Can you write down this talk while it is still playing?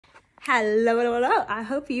Hello. I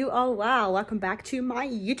hope you are well. Welcome back to my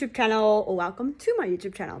YouTube channel, or welcome to my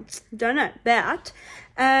YouTube channel. Don't know that.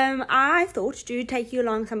 I thought to take you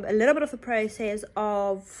along a little bit of the process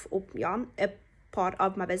of, a part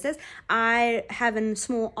of my business. I have a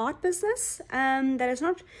small art business that is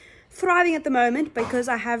not thriving at the moment because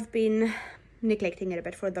I have been neglecting it a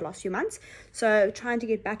bit for the last few months, so trying to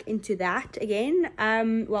get back into that again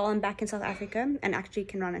while I'm back in South Africa and actually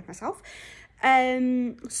can run it myself.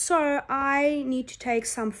 So I need to take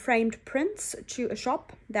some framed prints to a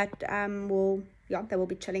shop that will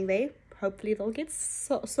be chilling there. Hopefully they'll get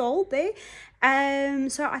sold there.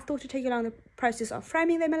 So I thought to take you along the process of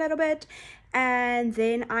framing them a little bit, and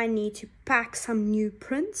then I need to pack some new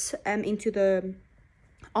prints into the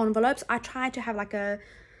envelopes. I try to have like a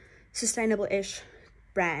sustainable-ish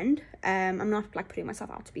brand. I'm not like putting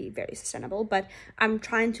myself out to be very sustainable, but I'm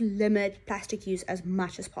trying to limit plastic use as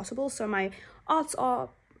much as possible. So my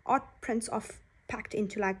art prints are packed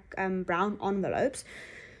into like brown envelopes,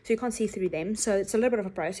 so you can't see through them. So it's a little bit of a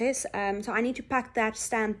process. So I need to pack that,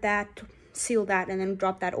 stamp that, seal that, and then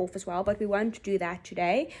drop that off as well. But we won't do that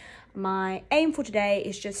today. My aim for today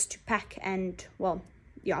is just to pack and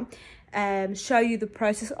show you the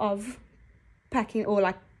process of packing, or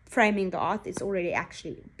like framing the art. It's already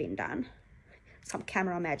actually been done, some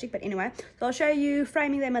camera magic, but anyway, so I'll show you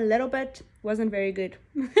framing them a little bit. Wasn't very good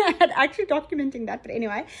at actually documenting that, but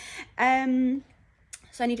anyway,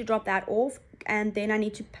 so I need to drop that off, and then I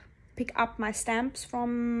need to pick up my stamps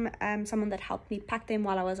from someone that helped me pack them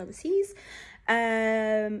while I was overseas,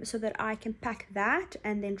 so that I can pack that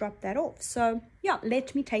and then drop that off. So yeah,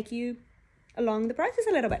 let me take you along the process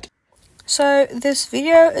a little bit. So this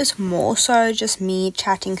video is more so just me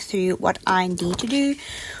chatting through what I need to do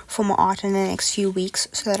for my art in the next few weeks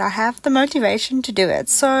so that I have the motivation to do it.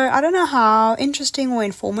 So I don't know how interesting or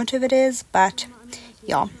informative it is, but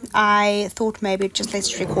yeah, I thought maybe just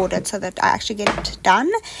let's record it so that I actually get it done.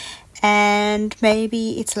 And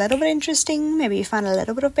maybe it's a little bit interesting, maybe you find a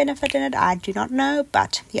little bit of benefit in it, I do not know,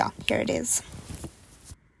 but yeah, here it is.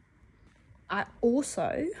 I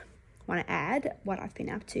also want to add what I've been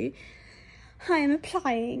up to. I am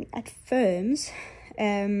applying at firms,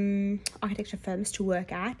 architecture firms to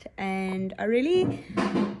work at, and I really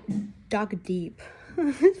dug deep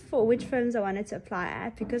for which firms I wanted to apply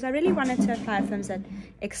at, because I really wanted to apply at firms that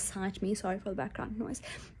excite me. Sorry for the background noise.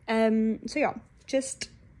 So yeah,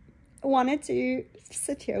 just wanted to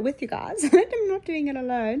sit here with you guys. I'm not doing it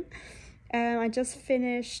alone. I just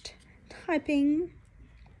finished typing,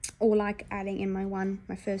 or like adding in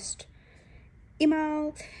my first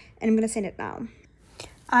email, and I'm going to send it now.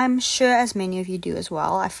 I'm sure as many of you do as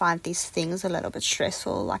well, I find these things a little bit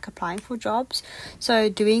stressful, like applying for jobs. So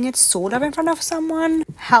doing it sort of in front of someone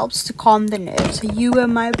helps to calm the nerves. So you were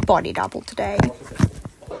my body double today.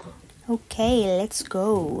 Okay, let's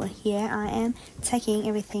go. Here I am taking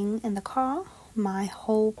everything in the car, my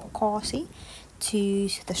whole car seat, to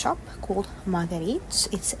the shop called Marguerite's.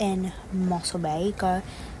 It's in Mossel Bay. Go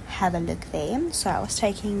have a look there. So I was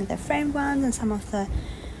taking the framed ones and some of the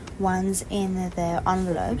ones in the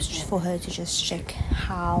envelopes for her to just check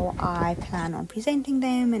how I plan on presenting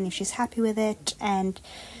them and if she's happy with it, and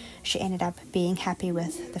she ended up being happy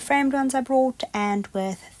with the framed ones I brought and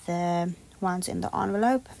with the ones in the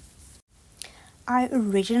envelope. I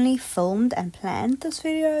originally filmed and planned this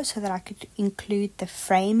video so that I could include the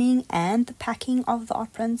framing and the packing of the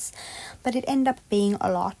art prints, but it ended up being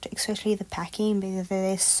a lot, especially the packing,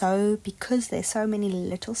 because there's so many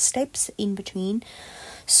little steps in between.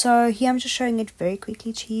 So here I'm just showing it very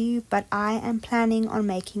quickly to you, but I am planning on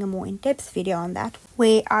making a more in-depth video on that,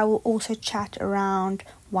 where I will also chat around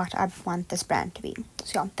what I want this brand to be.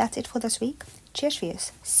 So yeah, that's it for this week. Cheers,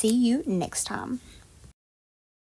 viewers. See you next time.